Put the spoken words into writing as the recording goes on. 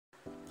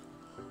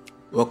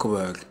Welcome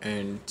back,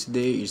 and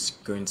today is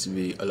going to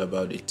be all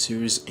about the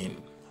tools in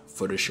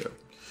Photoshop.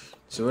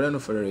 So without no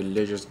further ado,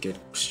 let's just get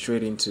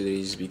straight into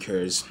this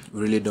because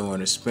we really don't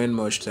want to spend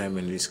much time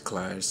in this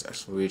class,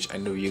 as for which I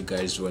know you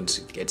guys want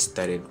to get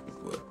started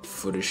with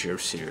Photoshop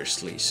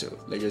seriously. So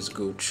let's just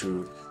go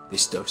through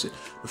this stuff. So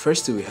the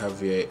first thing we have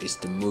here is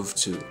the move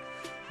tool.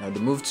 Now the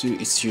move tool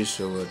is used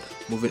for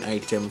moving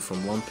item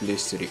from one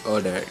place to the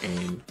other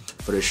in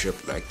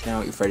Photoshop. Like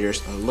now, if I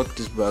just unlock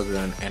this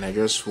background and I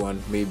just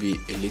want maybe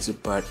a little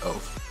part of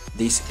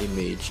this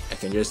image, I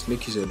can just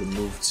make use of the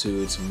move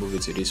tool to move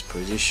it to this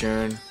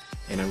position,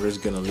 and I'm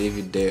just gonna leave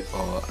it there,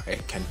 or I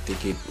can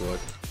take it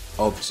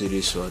up to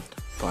this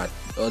part.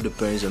 All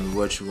depends on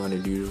what you want to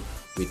do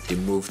with the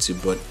move tool,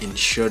 but in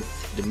short,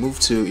 the move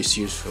tool is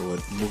used for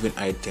moving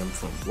item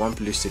from one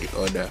place to the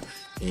other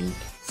in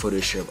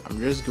Photoshop. I'm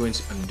just going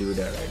to undo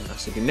that right now.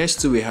 So the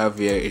next tool we have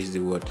here is the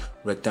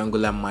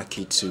rectangular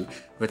marquee tool.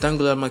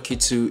 Rectangular marquee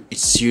tool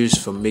is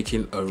used for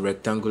making a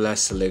rectangular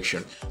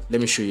selection.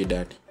 Let me show you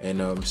that.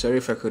 And sorry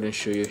if I couldn't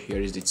show you.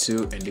 Here is the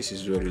tool, and this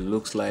is what it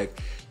looks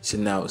like. So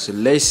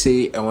let's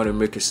say I want to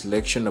make a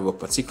selection of a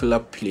particular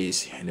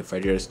place, and if I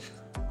just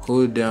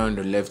hold down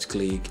the left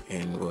click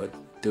and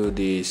do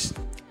this.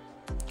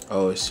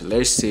 So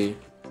let's say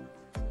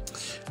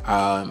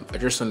I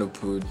just want to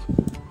put,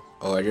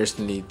 or I just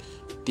need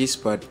this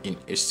part in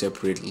a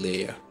separate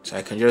layer, so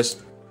I can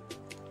just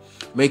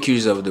make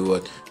use of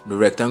the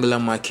rectangular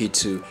marquee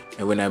tool,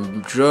 and when I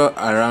draw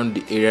around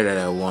the area that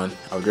I want,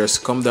 I'll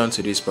just come down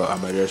to this part. I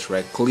might just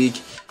right click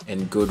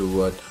and go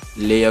to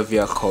layer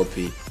via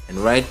copy, and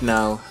right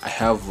now I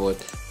have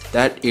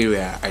that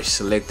area I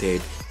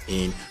selected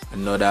in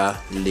another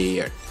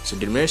layer. So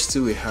the next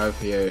tool we have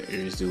here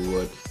is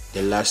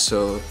the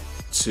lasso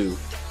tool.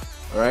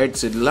 Alright,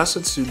 so the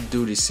lasso tool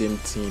do the same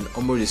thing,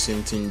 almost the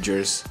same thing,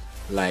 just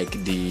like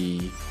the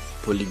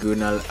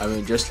polygonal,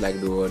 just like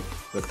the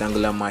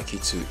rectangular marquee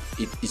tool.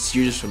 It's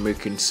used for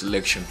making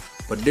selection,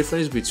 but the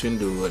difference between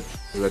the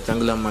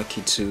rectangular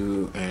marquee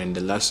tool and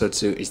the lasso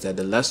tool is that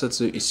the lasso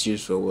tool is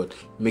used for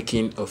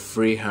making a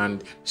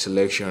freehand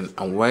selection,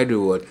 and while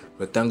the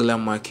rectangular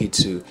marquee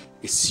tool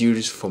is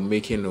used for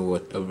making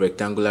a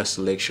rectangular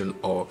selection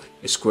or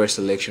a square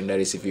selection, that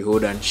is if you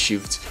hold down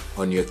shift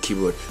on your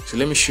keyboard. So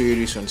let me show you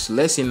this one. So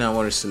let's say now I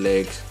want to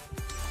select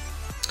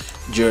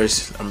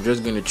I'm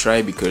just going to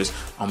try because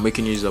I'm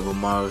making use of a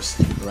mouse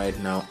right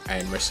now,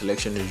 and my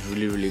selection is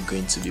really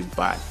going to be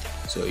bad,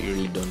 so you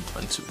really don't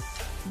want to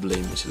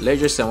blame me. So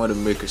let's just say I want to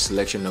make a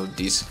selection of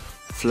this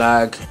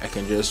flag. I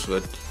can just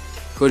hold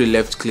the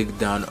left click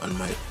down on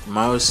my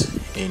mouse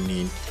and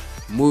then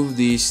move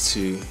this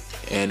to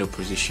any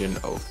position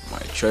of my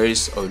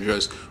choice, or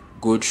just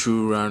go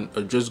through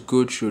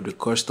the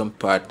custom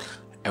part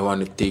I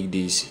want to take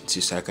this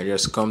to. So I can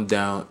just come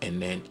down and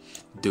then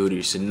do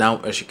this. So now,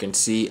 as you can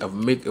see, I've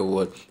made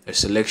a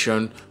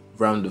selection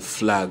around the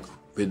flag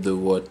with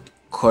the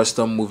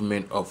custom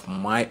movement of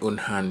my own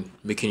hand,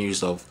 making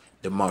use of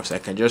the mouse. I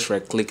can just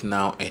right click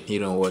now and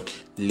hit on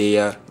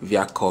layer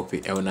via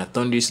copy, and when I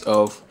turn this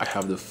off, I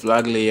have the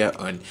flag layer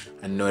on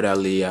another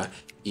layer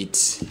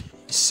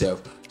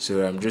itself.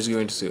 So I'm just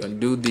going to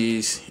undo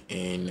this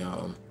and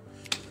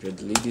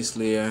delete this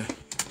layer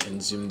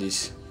and zoom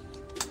this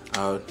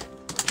out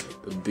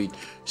a bit.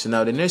 So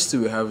now the next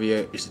tool we have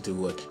here is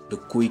the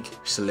quick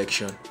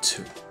selection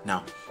tool.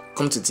 Now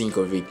come to think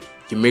of it,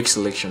 you make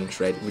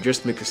selections, right? We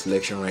just make a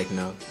selection right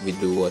now with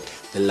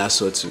the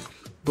lasso tool,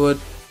 but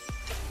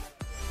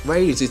why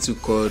is it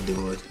called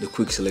the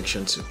quick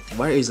selection tool?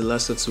 Why is the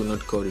lasso tool not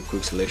called the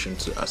quick selection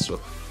tool as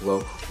well?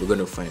 Well, we're going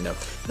to find out.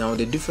 Now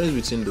the difference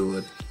between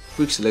the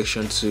quick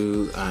selection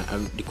tool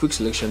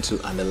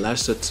and the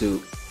lasso tool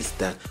is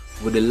that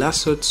with the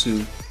lasso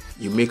tool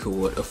you make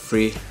a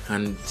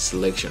freehand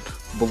selection,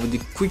 but with the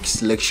quick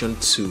selection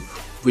tool,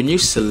 when you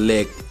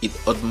select, it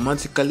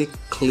automatically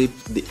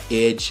clips the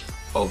edge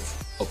of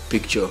a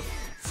picture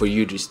for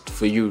you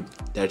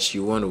that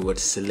you want to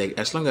select.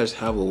 As long as you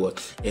have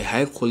a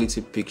high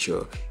quality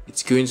picture,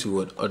 it's going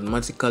to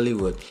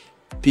automatically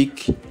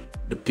pick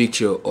the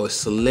picture or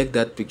select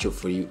that picture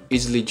for you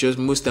easily, just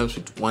most times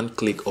with one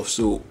click or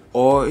so.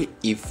 Or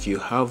if you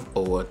have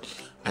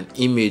an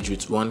image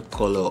with one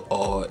color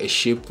or a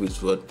shape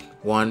with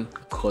one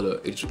color,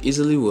 it will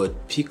easily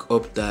pick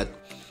up that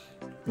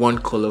one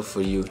color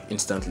for you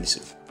instantly.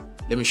 So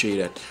let me show you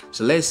that.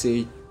 So let's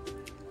say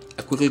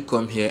I quickly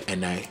come here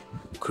and I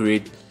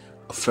create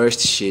a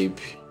first shape,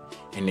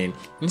 and then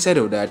inside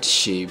of that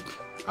shape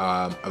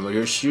I'm going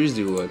to just use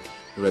the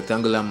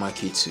rectangular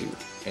marquee tool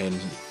and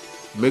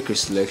make a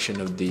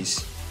selection of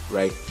this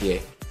right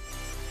here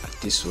at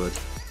this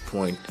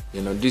point.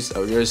 This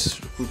I'll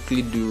just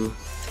quickly do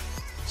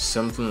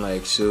something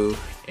like so,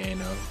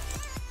 and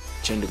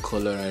change the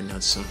color right now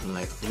to something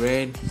like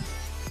red,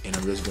 and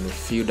I'm just going to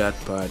fill that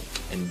part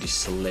and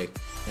deselect.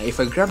 Now if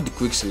I grab the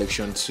quick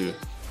selection tool,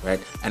 right,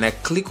 and I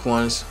click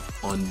once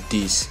on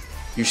this,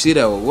 you see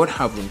that what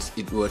happens,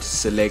 it would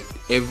select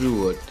every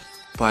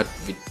part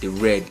with the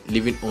red,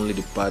 leaving only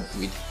the part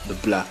with the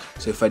black.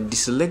 So if I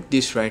deselect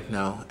this right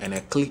now and I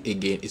click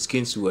again, it's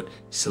going to what,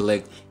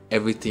 select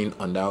everything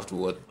on the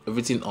afterward,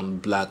 everything on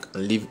black,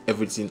 and leave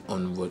everything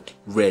on what,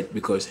 red,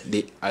 because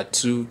they are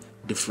two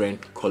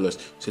different colors.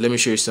 So let me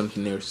show you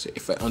something else. So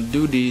if I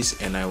undo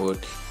this and I would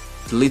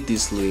delete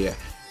this layer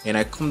and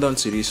I come down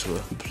to this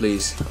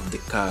place of the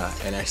car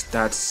and I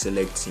start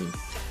selecting,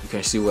 you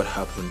can see what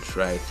happens,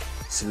 right?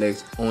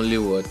 Select only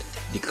what,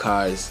 the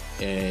cars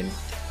and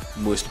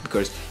most,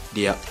 because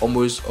they are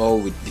almost all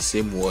with the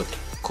same word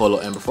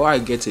color. And before I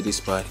get to this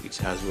part, it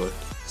has what,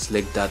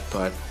 select that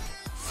part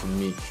for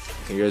me.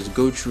 I can just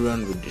go through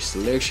and with the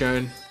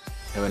selection,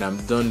 and when I'm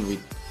done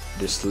with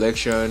the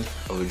selection,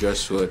 I will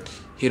just what,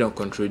 hit on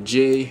Ctrl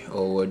J,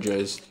 or we'll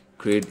just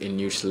create a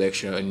new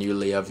selection, a new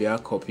layer via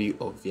copy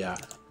or via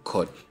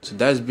cut. So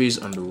that's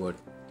based on the word,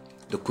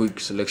 the quick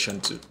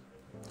selection tool.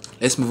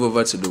 Let's move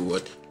over to the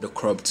word, the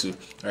crop tool.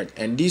 Right,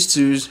 and these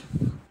tools,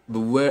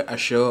 beware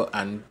assure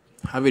and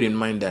have it in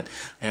mind that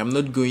I am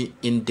not going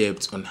in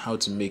depth on how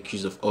to make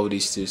use of all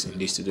these tools in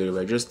this tutorial.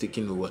 We're just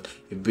taking what,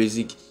 a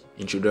basic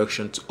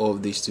introduction to all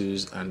of these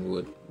tools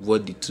and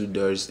what the tool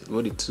does,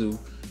 what the tool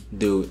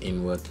do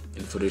in what,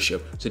 in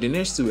Photoshop. So the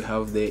next tool we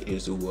have there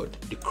is the word,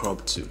 the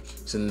crop tool.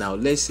 So now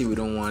let's say we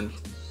don't want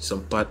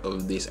some part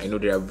of this. I know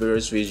there are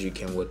various ways you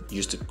can what,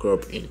 use to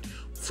crop in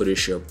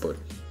Photoshop, but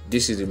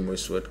this is the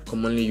most what,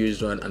 commonly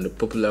used one and the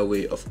popular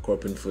way of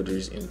cropping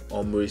photos in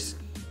almost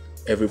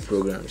every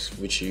programs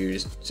which you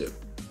use. So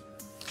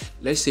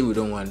let's say we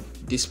don't want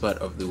this part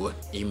of the word,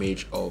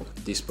 image, or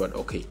this part.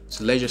 Okay,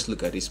 so let's just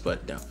look at this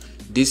part now.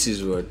 This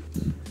is what,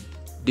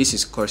 this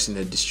is causing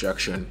a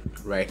distraction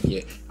right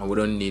here, and we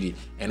don't need it.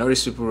 And all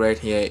these people right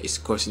here is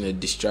causing a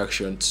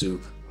distraction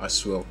too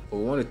as well. But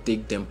we want to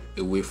take them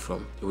away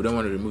from. We don't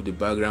want to remove the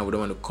background, we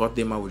don't want to cut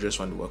them out, we just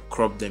want to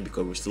crop them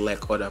because we still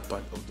like other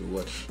part of the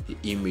word, the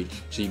image.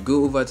 So you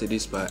go over to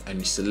this part and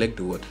you select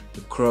the word,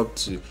 the crop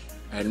tool,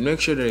 and make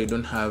sure that you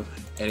don't have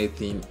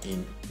anything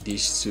in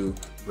these two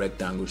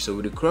rectangles. So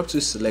with the crop tool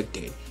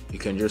selected, you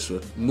can just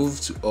move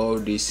to all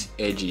these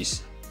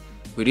edges.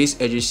 With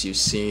these edges you've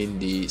seen,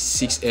 the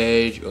 6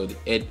 edge or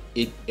the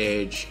 8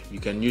 edge, you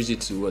can use it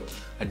to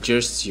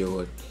adjust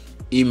your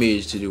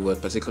image to the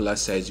particular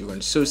size you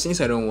want. So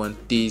since I don't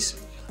want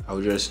this,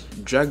 I'll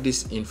just drag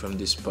this in from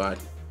this part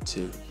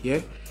to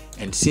here,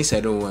 and since I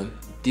don't want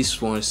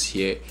this ones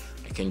here,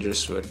 I can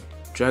just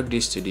drag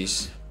this to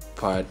this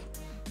part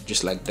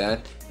just like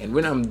that. And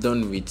when I'm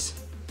done with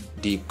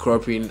the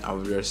cropping,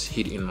 I'll just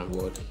hit in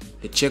on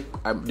the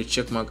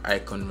check mark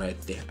icon right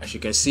there. As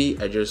you can see,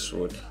 I just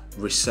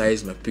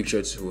resize my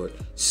picture to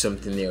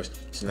something else.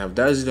 So now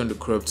that's it on the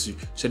crop tool.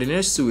 So the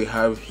next tool we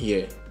have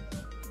here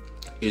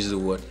is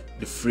the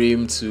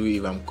frame tool,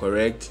 if I'm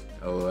correct,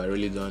 or I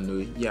really don't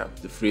know. Yeah,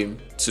 the frame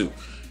tool.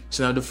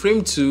 So now the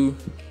frame tool,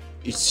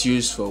 it's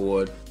used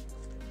for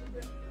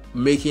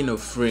making a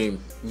frame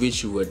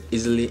which you would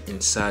easily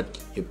insert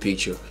a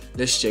picture.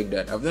 Let's check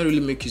that. I've not really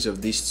made use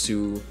of these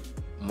two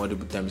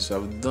multiple times,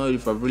 so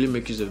if I really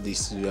make use of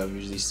these two, I've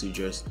used these two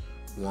just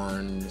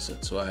once or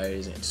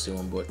twice and so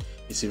on. But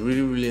it's a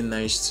really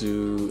nice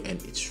tool,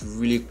 and it's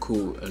really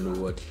cool in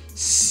the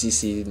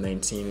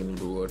CC19 in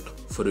the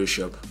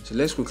Photoshop. So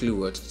let's quickly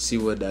see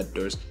what that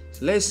does.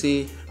 So let's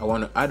say I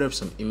want to add up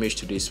some image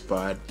to this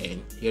part,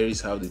 and here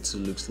is how the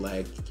tool looks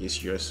like in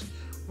case you just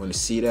want to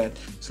see that.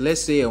 So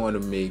let's say I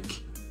want to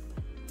make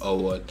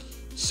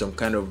some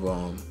kind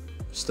of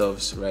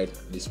stuffs right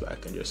this part. I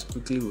can just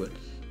quickly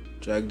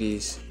drag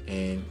this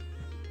and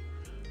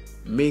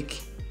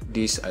make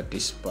this at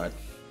this part.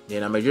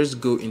 Then I might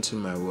just go into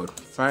my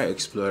File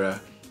Explorer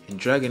and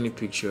drag any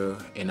picture,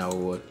 and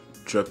I'll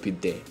drop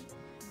it there.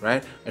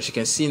 Right, as you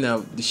can see now,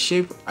 the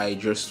shape I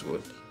just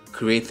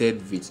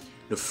created with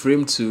the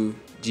frame tool,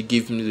 you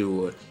give me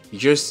the you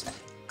just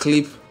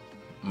clip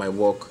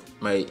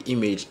my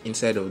image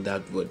inside of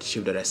that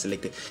shape that I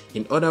selected.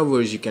 In other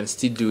words, you can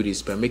still do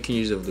this by making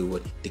use of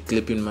the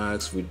clipping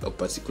marks with a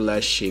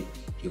particular shape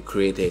you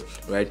created.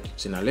 Right,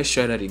 so now let's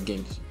try that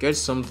again. Get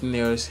something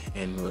else,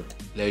 and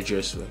let's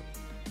just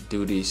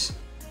do this.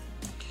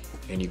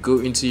 And you go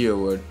into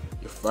your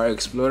File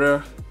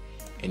Explorer,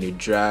 and you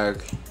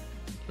drag,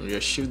 and you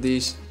just shift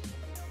this,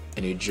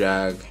 and you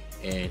drag,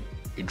 and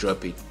you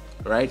drop it.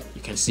 Right,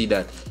 you can see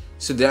that.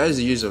 So that is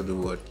the use of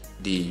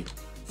the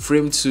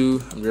frame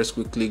tool. I'm just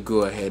quickly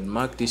go ahead,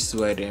 mark these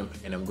two items,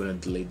 and I'm going to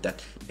delete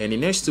that. And the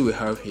next tool we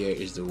have here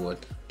is the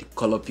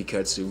color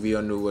picker tool. We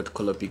all know what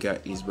color picker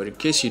is, but in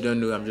case you don't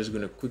know, I'm just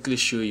going to quickly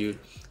show you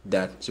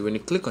that. So when you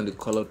click on the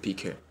color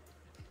picker,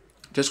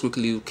 just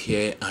quickly look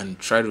here and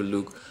try to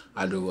look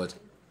at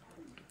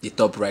the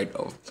top right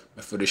of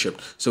my Photoshop.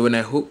 So when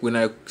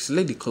I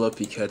select the color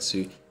picker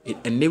tool, it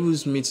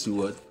enables me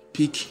to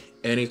pick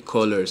any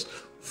colors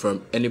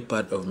from any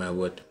part of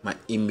my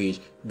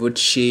image, both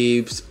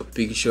shapes, a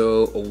picture,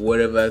 or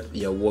whatever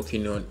you're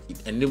working on.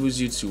 It enables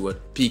you to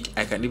pick.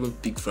 I can even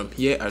pick from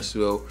here as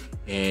well.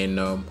 And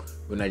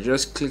when I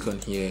just click on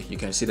here, you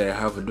can see that I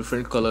have a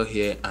different color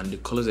here, and the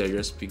colors I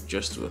just picked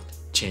just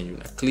change.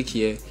 When I click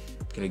here,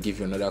 it's gonna give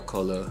you another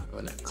color.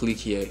 When I click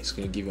here, it's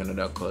gonna give you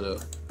another color.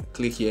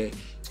 Click here,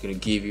 it's gonna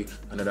give you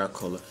another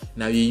color.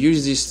 Now you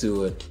use this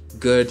to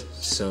get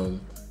some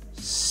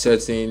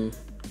certain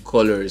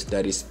colors,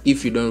 that is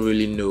if you don't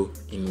really know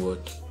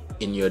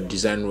in your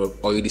design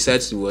work, or you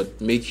decide to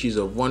make use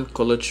of one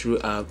color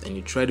throughout and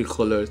you try the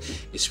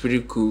colors, it's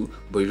pretty cool,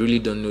 but you really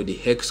don't know the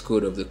hex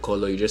code of the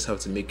color. You just have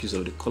to make use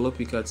of the color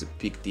picker to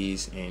pick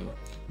these, and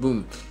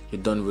boom,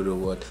 you're done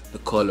with the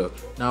color.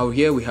 Now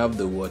here we have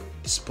the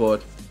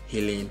spot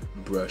healing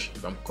brush,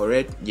 if I'm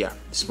correct. Yeah,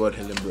 the spot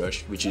healing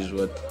brush, which is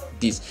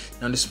this.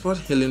 Now the spot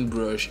healing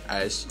brush,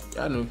 as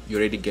I know you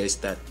already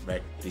guessed that,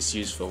 right? It's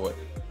used for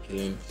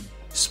healing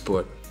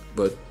spot,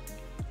 but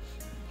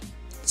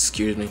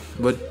excuse me,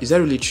 but is that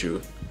really true?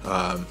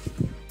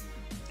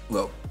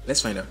 Well,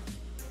 let's find out.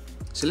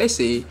 So let's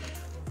say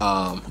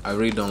I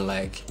really don't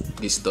like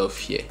this stuff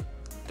here,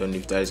 don't know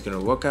if that is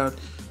gonna work out,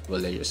 but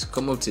let's just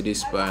come up to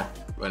this part.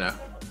 When I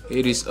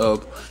hit this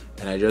up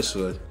and I just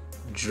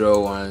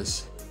draw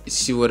once, you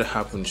see what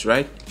happens,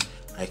 right?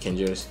 I can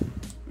just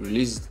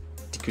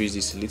decrease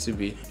this a little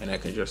bit, and I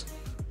can just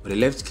with a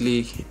left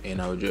click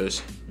and I'll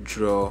just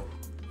draw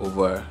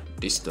over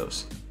this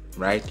stuff,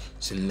 right?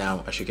 So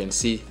now as you can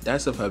see,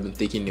 that stuff have been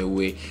taken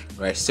away,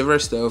 right? Several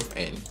stuff,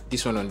 and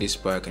this one on this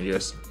part I can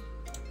just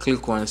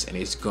click once and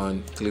it's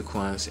gone, click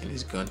once and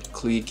it's gone,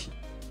 click,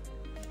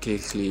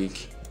 click,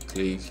 click,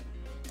 click,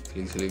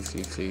 click, click,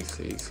 click, click,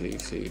 click, click,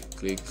 click,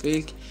 click,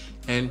 click,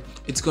 and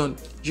it's gone.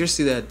 You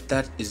see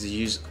that is the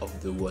use of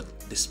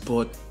the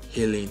spot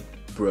healing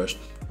brush,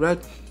 right?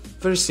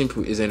 Very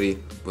simple, isn't it?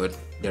 But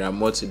there are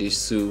more to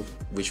this too,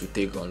 which we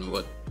take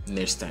on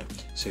next time.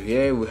 So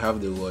here we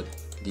have the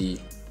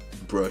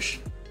brush.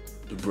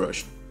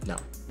 Now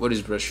what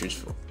is brush used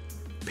for?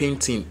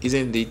 Painting,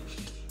 isn't it?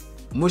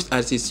 Most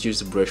artists use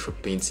the brush for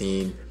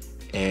painting,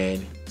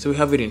 and so we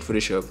have it in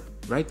Photoshop,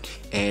 right?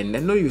 And I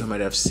know you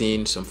might have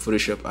seen some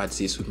Photoshop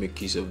artists who make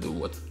use of the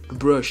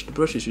brush. The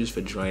brush is used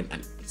for drawing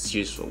and it's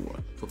used for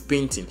for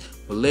painting.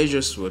 But let's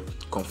just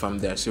confirm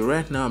that. So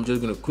right now I'm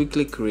just going to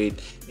quickly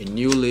create a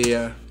new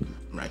layer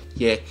right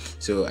here.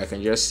 So I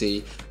can just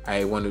say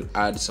I want to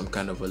add some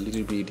kind of a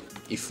little bit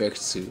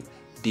effect to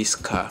this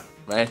car,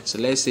 right? So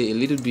let's say a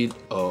little bit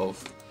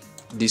of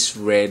this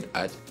red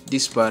at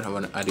this part. I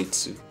want to add it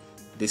to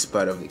this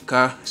part of the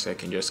car, so I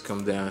can just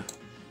come down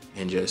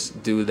and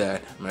just do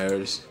that. I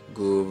just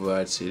go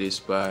over to this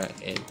part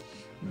and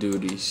do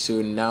this.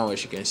 So now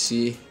as you can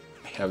see,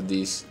 I have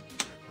this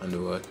on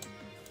the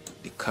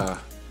car.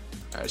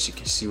 As you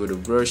can see with the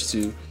brush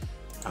too,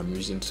 I'm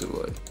using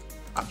to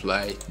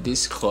apply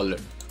this color.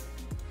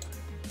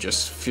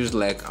 Just feels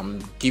like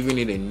I'm giving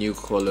it a new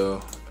color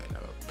and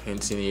I'm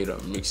painting it or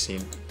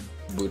mixing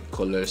both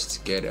colors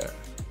together.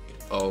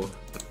 It all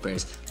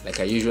depends. Like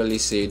I usually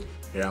said,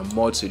 there are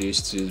more to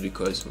these tools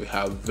because we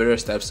have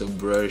various types of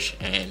brush,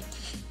 and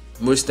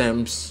most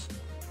times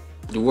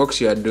the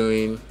works you are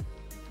doing,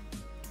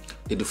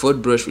 the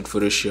default brush with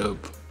Photoshop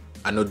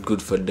are not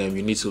good for them.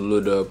 You need to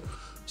load up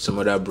some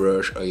other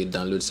brush or you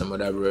download some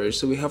other brush.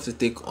 So we have to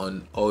take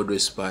on all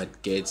those parts,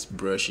 get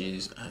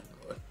brushes and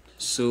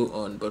so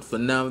on. But for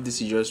now,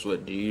 this is just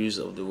the use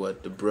of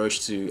the brush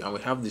too, and we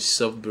have the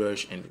soft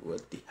brush and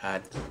the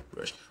hard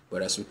brush.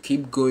 But as we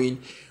keep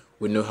going,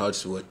 we know how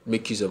to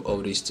make use of all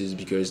these tools,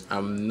 because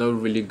I'm not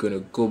really going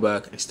to go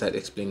back and start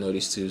explaining all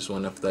these tools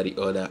one after the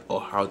other or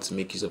how to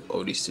make use of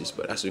all these tools.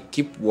 But as we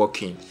keep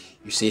working,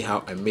 you see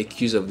how I make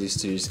use of these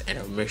tools, and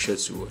I'll make sure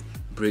to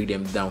break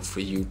them down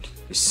for you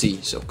to see.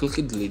 So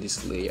quickly delete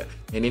this layer,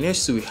 and the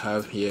next tool we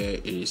have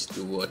here is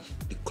the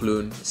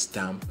clone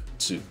stamp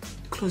tool.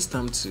 The clone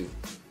stamp tool,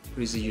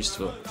 what is it used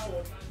for?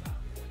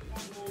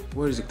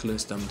 What is the clone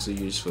stamp tool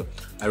used for?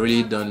 I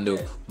really don't know,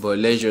 but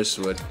let's just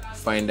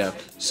find out.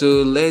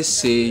 So let's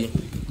say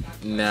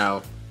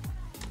now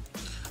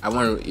I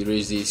want to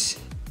erase this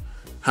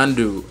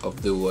handle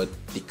of the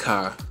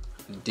car,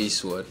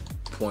 this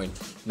point.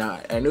 Now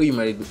I know you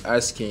might be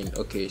asking,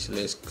 okay, so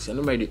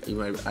you might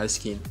be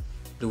asking,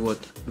 the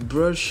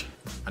brush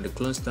and the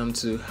clone stamp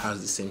tool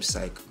has the same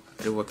cycle.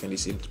 They work in the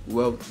same.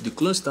 Well, the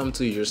clone stamp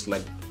tool is just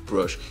like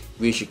brush,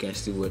 which you can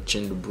still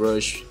change the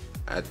brush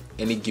at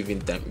any given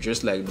time,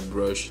 just like the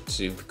brush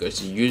too,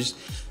 because you use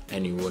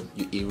and you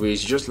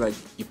erase, just like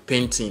you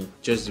painting,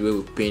 just the way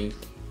we paint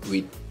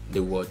with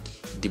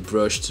the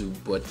brush too,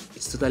 but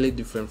it's totally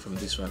different from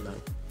this one. Now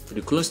for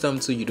the clone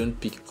stamp tool, you don't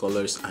pick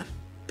colors and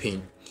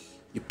paint,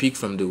 you pick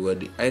from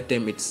the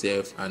item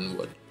itself and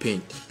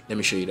paint. Let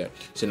me show you that.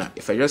 So now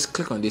if I just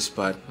click on this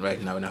part right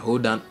now and I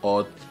hold down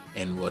Alt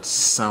and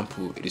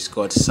sample, it is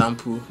called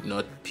sample,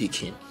 not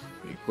picking.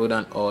 You hold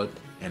down Alt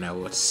and I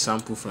will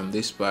sample from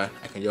this part.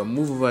 I can just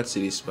move over to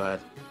this part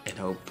and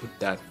I will put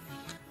that,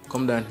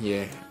 come down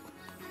here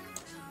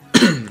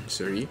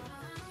sorry,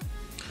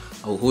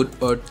 I will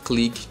hold Alt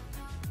click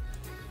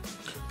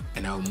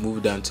and I will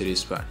move down to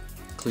this part,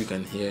 click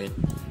on here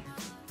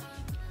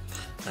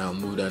and I'll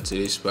move down to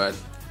this part,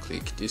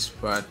 click this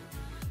part,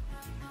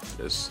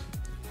 just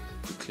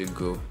quickly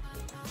go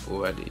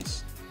over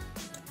this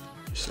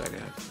just like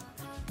that.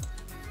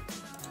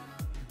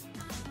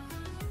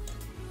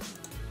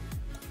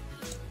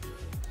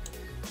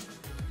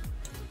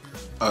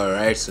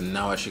 Alright, so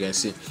now as you can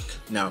see,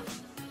 now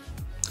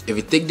if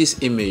you take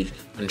this image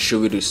and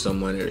show it to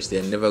someone else,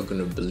 they're never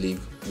gonna believe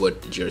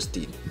what you just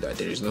did, that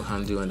there is no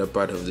handle on the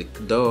part of the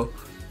door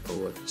or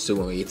what. So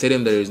when you tell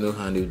them there is no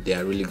handle, they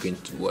are really going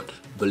to what?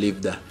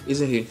 Believe that,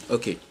 isn't it?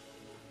 Okay,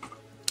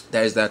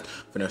 that is that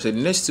for now. So the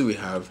next thing we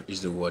have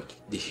is the what?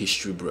 The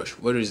history brush.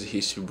 What is the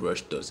history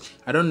brush does?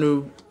 I don't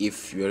know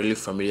if you're really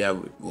familiar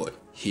with what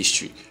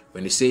history.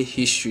 When they say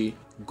history,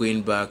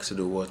 going back to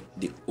the what?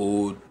 The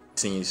old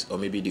things, or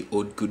maybe the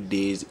old good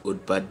days, the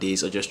old bad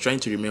days, or just trying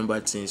to remember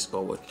things,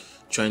 or what?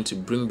 Trying to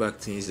bring back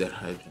things that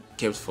have been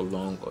kept for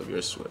long, or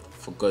just what?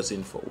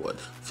 Forgotten for what?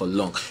 For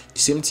long. The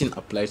same thing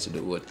applies to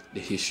the what? The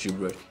history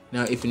brush.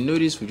 Now if you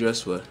notice, we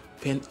just what?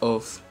 Paint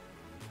off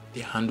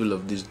the handle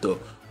of this door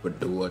with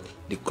the what?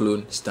 The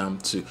clone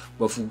stamp too.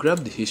 But if we grab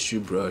the history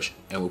brush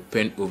and we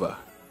paint over,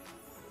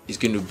 it's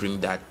going to bring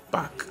that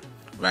back,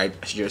 right?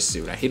 As you just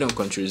see, when I hit on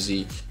Ctrl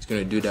Z, it's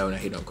going to do that. When I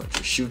hit on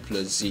Ctrl Shift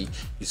plus Z,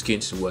 it's going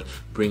to what?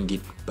 Bring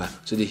it back.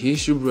 So the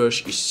history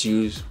brush is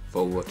used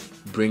for what?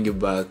 Bringing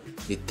back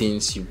the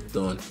things you've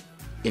done.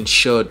 In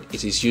short,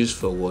 it is used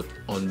for what?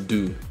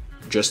 Undo,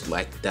 just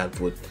like that,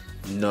 but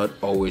not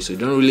always. So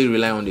don't really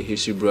rely on the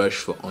history brush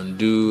for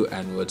undo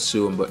and what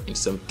so on, but in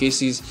some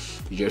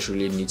cases you just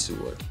really need to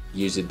what?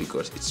 Use it,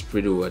 because it's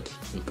pretty what?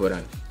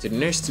 Important. So the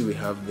next thing we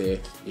have there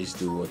is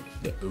the what?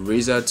 The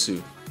eraser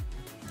tool.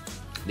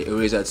 The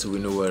eraser tool, we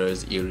know what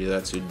else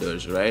eraser tool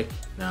does, right?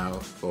 Now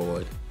for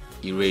what?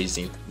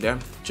 Erasing. Yeah,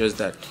 just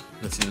that,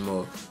 nothing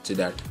more to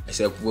that,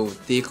 except we'll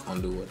take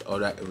on the what?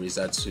 Other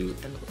eraser tool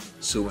and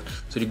so on.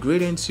 So the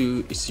gradient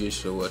tool is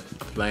used for what?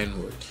 Applying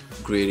what?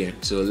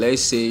 Gradient. So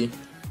let's say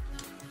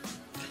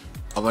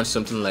I want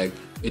something like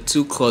a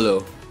 2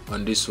 color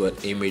on this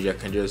what? Image. I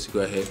can just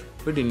go ahead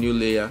with a new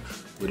layer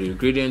with the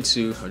gradient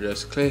tool. I'll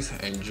just click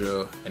and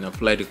draw and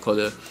apply the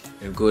color,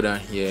 and go down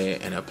here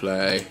and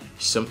apply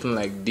something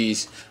like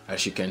this.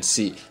 As you can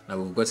see, now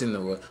we've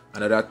gotten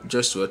another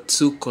just what?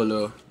 2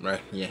 color right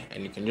here,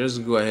 and you can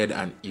just go ahead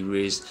and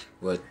erase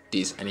what?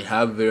 This, and you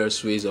have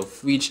various ways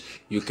of which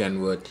you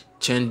can what?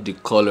 Change the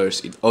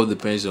colors. It all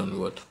depends on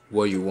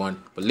what you want,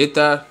 but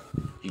later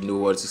you know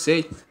what to say.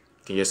 You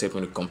can just help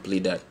me to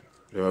complete that.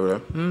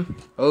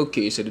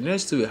 Okay, so the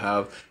next thing we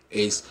have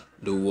is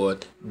the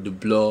what? The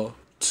blur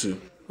tool.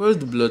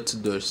 What the blur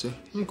tool does? So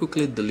let me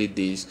quickly delete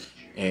this,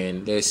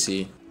 and let's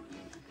see.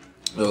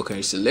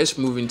 Okay, so let's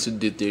move into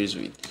details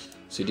with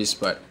this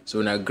part. So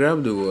when I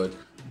grab the what?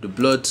 The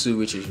blur tool,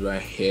 which is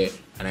right here,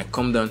 and I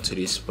come down to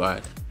this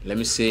part, let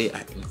me say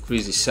I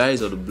increase the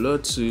size of the blur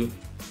tool,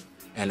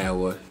 and I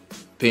will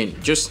paint,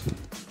 just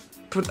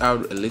put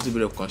out a little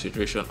bit of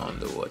concentration on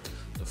the what?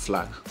 The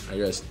flag. I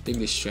just take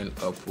this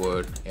strength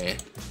upward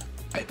and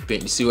I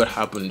paint. You see what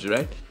happens,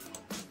 right?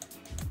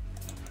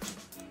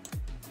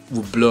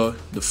 We blur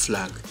the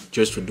flag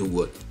just for the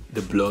what?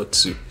 The blur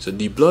tool. So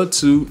the blur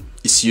tool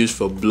is used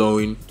for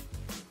blurring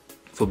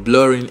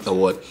a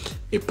what?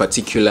 A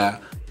particular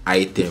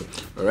item.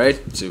 Alright,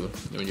 so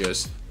let me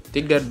just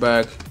take that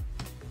back,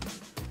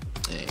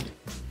 and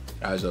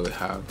that's what we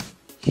have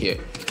here.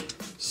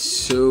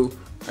 So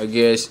I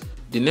guess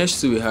the next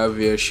tool we have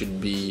here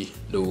should be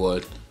the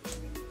what?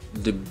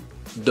 The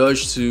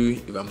dodge tool,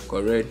 if I'm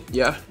correct.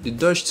 Yeah, the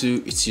dodge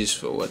tool is used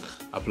for what?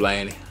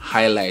 Applying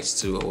highlights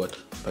to a what?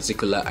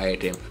 Particular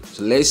item.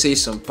 So let's say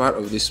some part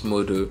of this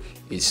model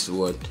is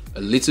what?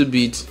 A little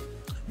bit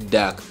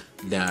dark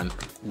than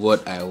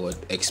what I would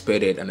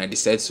expected, and I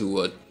decide to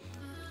what?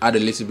 Add a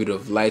little bit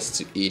of light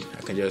to it.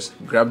 I can just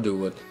grab the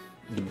what?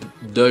 The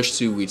dodge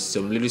tool with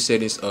some little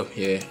settings up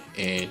here,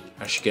 and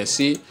as you can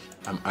see,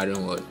 I'm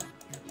adding what?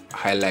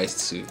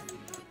 Highlights to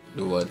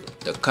the what?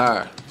 The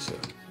car. So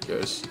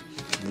just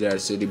there.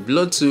 So the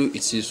blur tool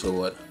is used for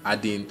what?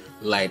 Adding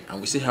light, and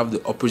we still have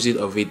the opposite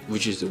of it,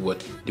 which is the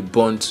what? The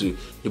burn tool.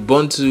 The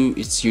burn tool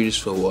is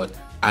used for what?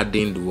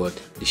 Adding the what?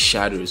 The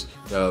shadows,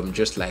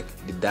 just like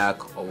the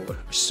dark or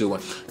so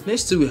on.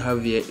 Next tool we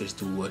have here is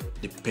the what?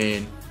 The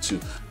pen tool.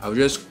 I'll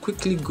just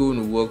quickly go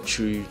and walk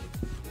through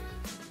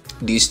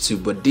these two,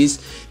 but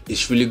this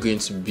is really going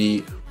to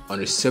be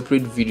on a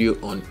separate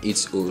video on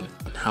its own,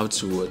 on how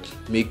to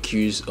what? Make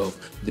use of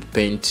the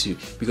pen tool,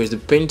 because the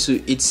pen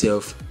tool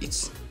itself,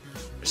 it's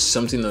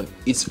something on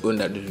its own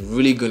that is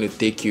really going to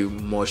take you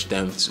much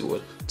time to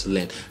what? To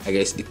learn. I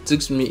guess it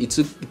took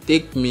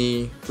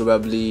me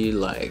probably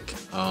like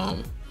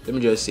let me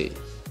just say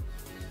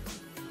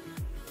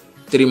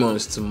 3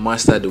 months to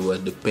master the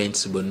what? The pen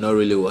tool, but not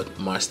really what?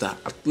 Master.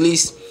 At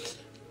least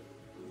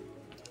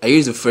I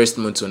used the first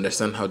month to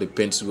understand how the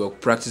pen tool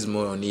work, practice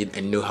more on it,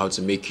 and know how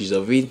to make use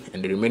of it,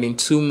 and the remaining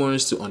 2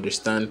 months to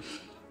understand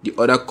the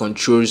other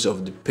controls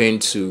of the pen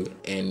tool,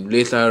 and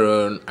later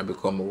on I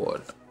become a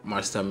what?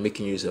 Master,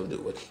 making use of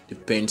the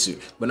pen tool.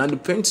 But now the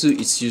pen tool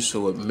is used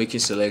for making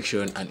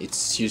selection, and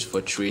it's used for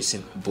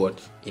tracing, but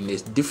in a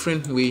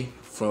different way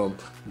from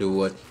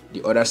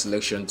the other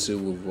selection tool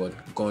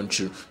we've gone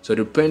through. So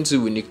the pen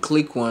tool, when you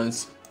click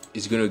once,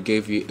 it's going to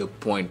give you a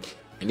point,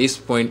 and this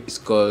point is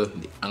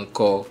called the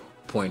anchor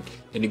point.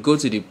 Then you go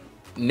to the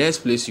next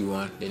place you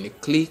want, then you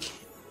click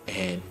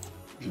and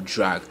you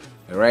drag.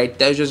 All right,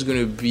 that's just going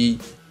to be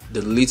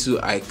the little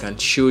I can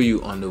show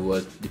you on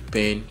the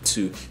pen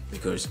tool,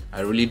 because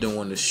I really don't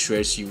want to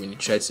stress you when you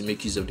try to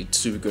make use of the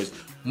tool, because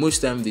most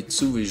time the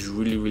tool is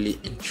really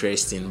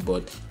interesting,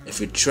 but if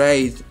you try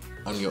it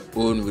on your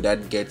own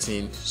without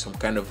getting some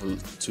kind of a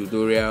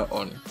tutorial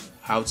on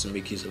how to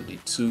make use of the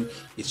tool,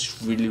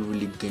 it's really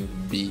going to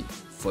be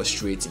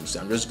frustrating. So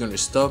I'm just going to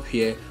stop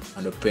here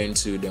on the pen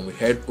tool, then we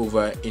head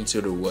over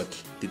into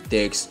the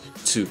text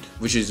tool,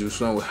 which is this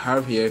one we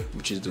have here,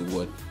 which is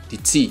the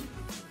T.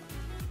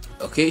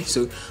 Okay,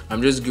 so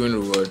I'm just going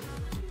to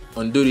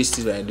undo this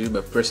thing I did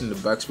by pressing the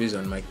backspace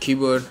on my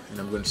keyboard, and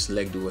I'm going to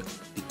select the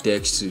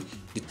text tool.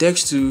 The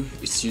text tool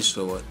is used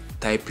for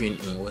typing in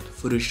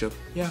Photoshop.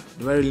 Yeah,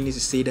 do I really need to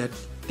say that?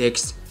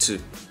 Text tool,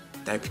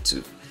 type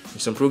tool. In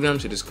some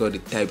programs it is called the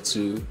type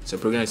tool, some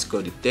programs it's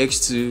called the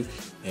text tool,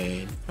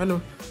 and I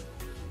know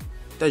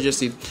that's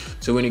just it.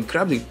 So when you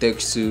grab the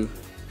text tool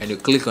and you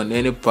click on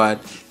any part,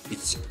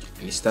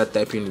 and you start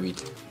typing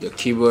with your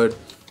keyboard,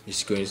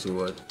 it's going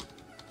to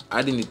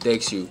adding the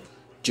text, you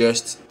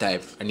just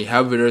type, and you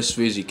have various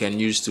ways you can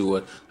use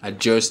to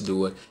adjust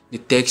the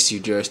text you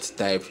just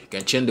type. You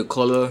can change the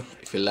color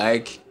if you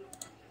like,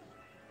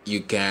 you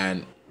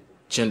can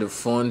change the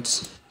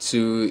font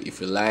too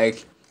if you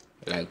like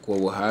what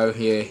we have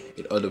here.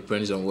 It all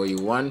depends on what you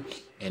want,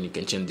 and you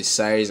can change the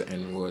size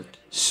and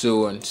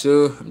so on.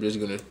 So I'm just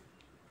gonna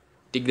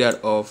take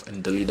that off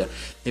and delete that.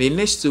 And the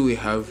next tool we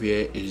have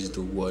here is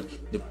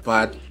the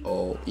part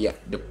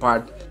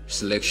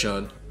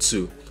selection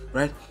tool,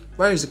 right?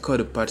 Why is it called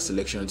the part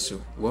selection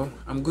tool? Well,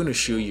 I'm going to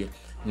show you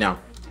now.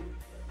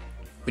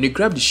 When you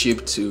grab the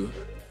shape tool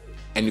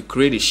and you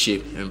create a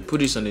shape and put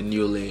this on a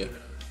new layer,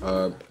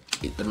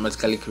 it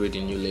automatically create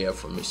a new layer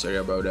for me. Sorry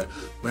about that.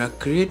 When I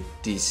create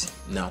this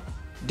now,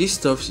 this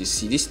stuff you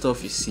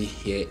see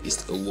here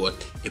is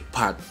a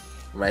part,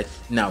 right?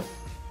 Now,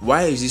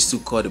 why is this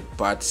tool called the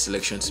part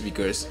selection tool?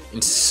 Because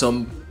in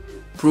some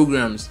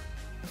programs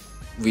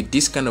with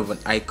this kind of an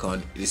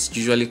icon, it is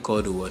usually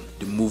called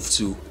the move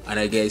tool, and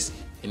I guess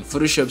in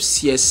Photoshop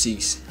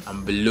CS6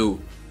 and below,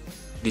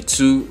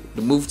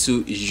 the move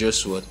tool is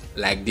just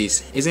like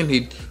this, isn't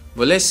it?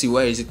 But let's see,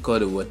 why is it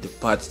called the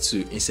part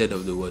tool instead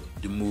of the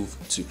move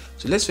tool?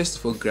 So let's first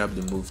of all grab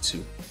the move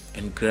tool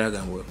and drag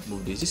and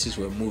move this. This is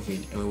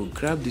moving, and when we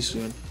grab this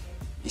one,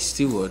 it's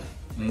still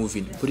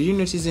moving. But did you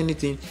notice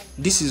anything?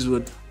 This is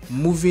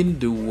moving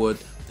the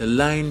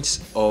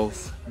lines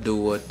of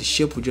the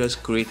shape we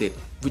just created,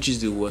 which is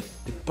the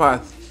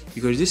path,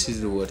 because this is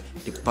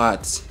the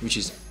parts, which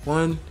is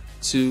 1,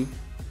 2,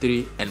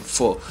 3 and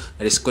 4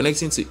 that is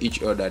connecting to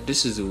each other.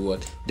 This is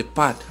the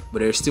path, but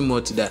there's still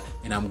more to that,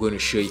 and I'm going to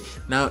show you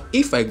now.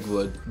 If I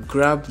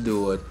grab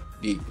the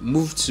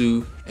move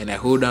tool and I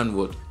hold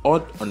down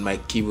Alt on my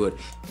keyboard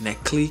and I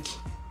click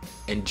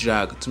and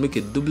drag to make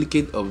a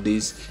duplicate of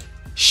this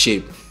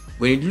shape,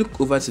 when you look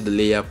over to the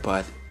layer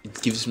path,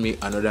 it gives me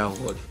another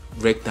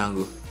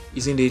rectangle,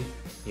 isn't it?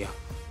 Yeah.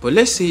 But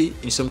let's say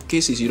in some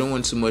cases you don't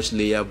want too much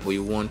layer, but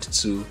you want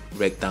to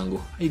rectangle.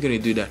 How are you going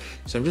to do that?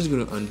 So I'm just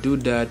going to undo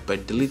that by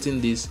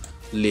deleting this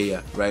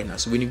layer right now.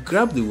 So when you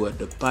grab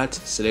the part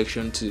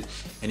selection tool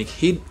and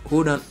you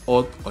hold down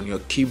Alt on your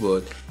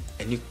keyboard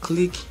and you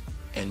click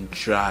and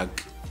drag,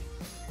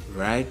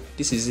 right?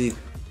 This is it.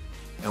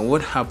 And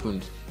what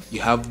happens?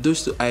 You have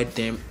those two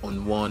items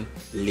on one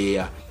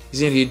layer,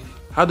 isn't it?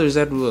 How does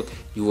that work?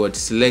 You would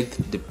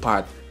select the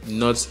part,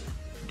 not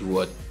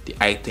the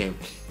item.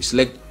 You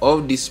select all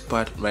this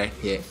part right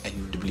here and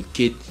you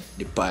duplicate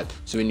the part.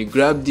 So when you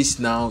grab this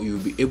now, you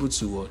will be able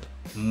to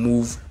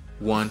move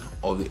one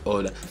or the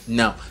other.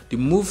 Now the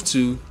move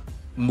to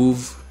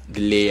move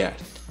the layer,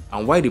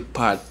 and why the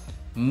part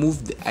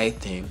move the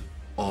item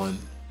on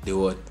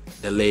the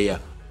layer,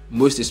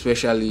 most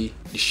especially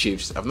the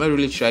shapes. I've not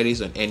really tried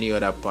this on any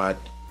other part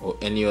or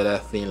any other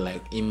thing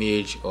like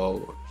image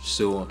or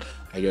so on.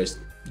 I just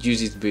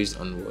use it based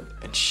on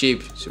and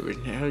shape. So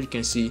now you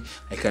can see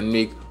I can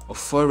make a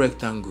 4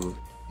 rectangle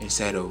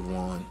inside of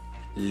one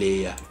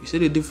layer. You see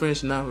the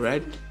difference now,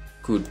 right?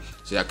 Good.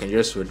 So I can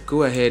just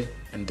go ahead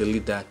and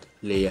delete that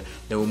layer.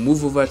 Then we'll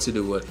move over to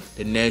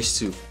the next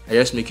tool. I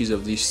just make use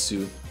of this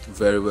tool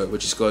very well,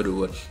 which is called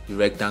the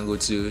rectangle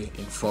tool.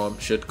 In form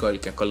shortcut, you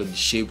can call it the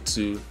shape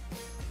tool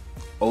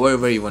or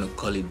whatever you want to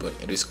call it, but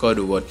it is called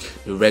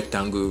the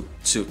rectangle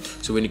tool.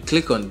 So when you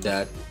click on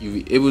that,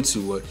 you'll be able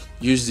to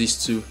use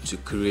this tool to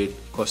create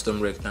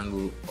custom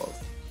rectangle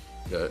of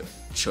your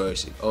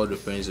choice. It all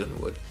depends on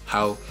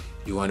how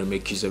you want to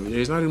make use of it.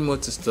 There's nothing more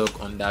to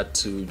stock on that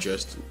tool,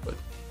 just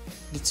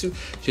the tool.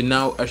 So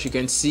now, as you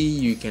can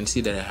see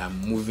that I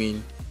am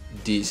moving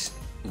this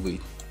with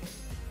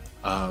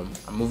I'm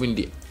moving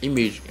the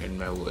image in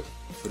my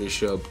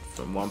Photoshop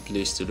from one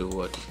place to the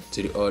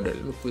other.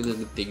 Let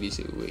me take this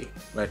away,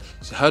 right?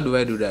 So how do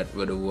I do that?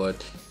 With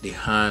the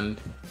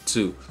hand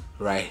tool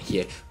right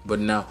here. But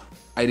now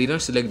I did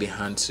not select the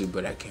hand tool,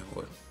 but I can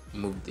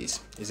move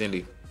this, isn't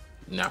it?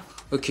 Now,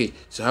 okay,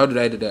 so how did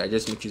I do that? I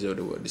just make use of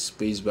the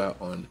space bar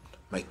on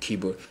my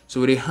keyboard.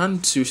 So with the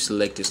hand tool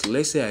selected, so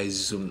let's say I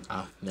zoom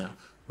out now.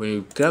 when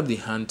you grab the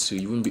hand tool,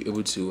 you won't be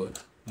able to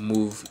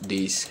move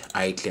this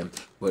item,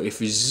 but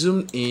if you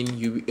zoom in,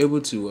 you'll be able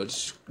to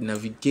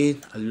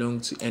navigate along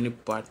to any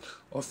part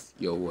of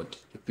your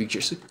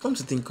picture. So come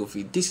to think of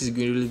it, this is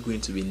really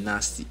going to be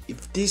nasty.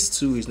 If this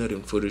tool is not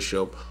in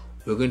Photoshop,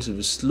 we're going to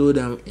be slowed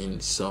down in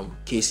some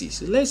cases.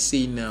 So let's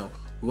say now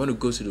we want to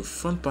go to the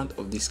front part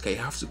of this car. You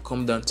have to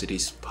come down to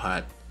this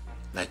part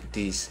like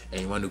this,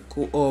 and you want to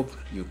go up,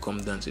 you come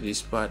down to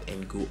this part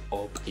and go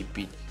up a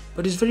bit,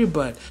 but it's very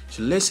bad.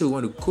 So let's say we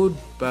want to go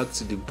back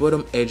to the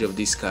bottom edge of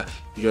this car.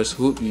 You just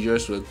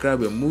will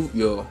grab and move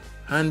your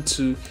hand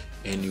to,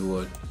 and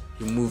you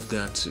move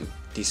down to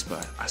this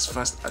part as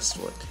fast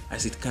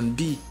as it can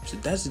be. So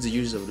that's the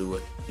use of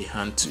the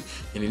hand tool.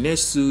 And the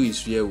next tool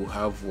is where we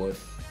have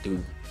the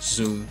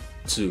zoom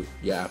tool.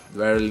 Yeah,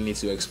 do I really need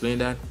to explain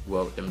that?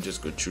 Well, let me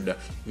just go through that,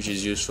 which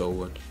is used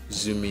for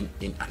zooming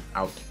in and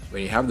out.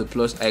 When you have the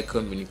plus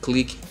icon, when you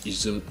click, you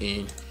zoom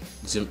in.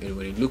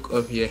 When you look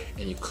up here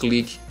and you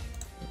click,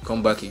 you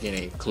come back again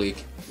and you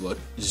click,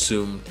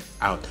 zoom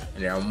out.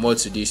 And there are more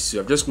to this too.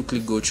 I'll just quickly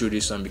go through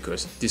this one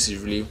because this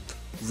is really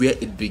where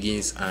it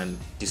begins and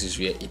this is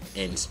where it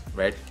ends,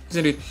 right?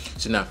 Isn't it?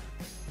 So now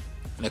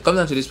when I come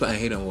down to this part and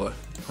hit on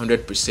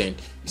 100%, you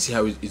see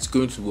how it's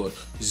going to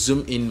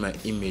zoom in my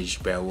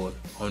image by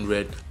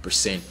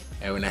 100%.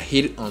 And when I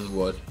hit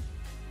on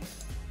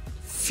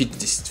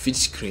fit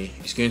screen,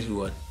 it's going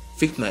to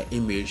fit my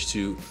image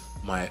to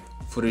my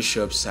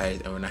Photoshop size.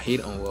 And when I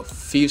hit on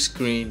fill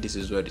screen, this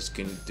is what it's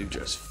going to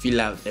just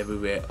fill out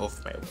everywhere of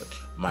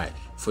my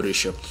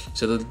Photoshop.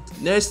 So the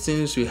next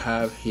things we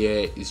have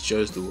here is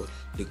just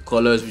the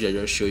colors, which I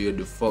just show you,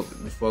 the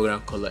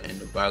foreground color and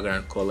the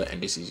background color,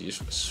 and this is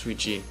used for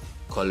switching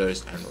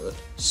colors and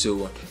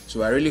so on.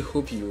 So I really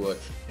hope you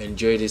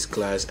enjoy this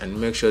class, and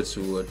make sure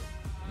to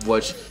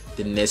watch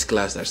the next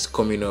class that's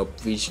coming up,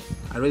 which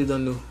I really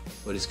don't know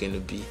what it's going to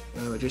be.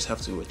 I just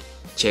have to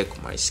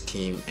check my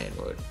scheme and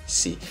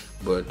see.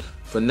 But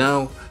for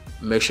now,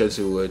 make sure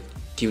to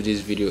give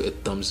this video a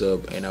thumbs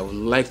up, and I would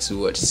like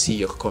to see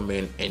your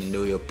comment and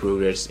know your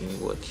progress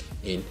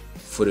in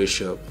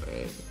Photoshop.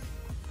 And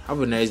have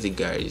a nice day,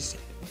 guys.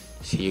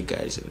 See you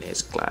guys in the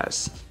next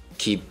class.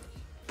 Keep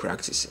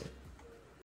practicing.